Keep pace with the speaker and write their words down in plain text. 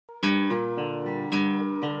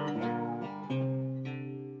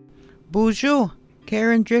Bonjour,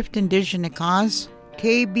 Karen Drift Indigenous Cause.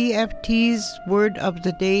 KBFT's word of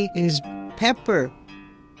the day is pepper.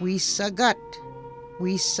 We sagat.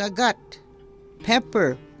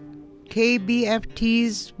 Pepper.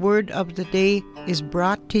 KBFT's word of the day is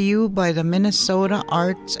brought to you by the Minnesota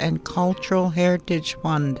Arts and Cultural Heritage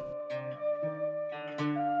Fund.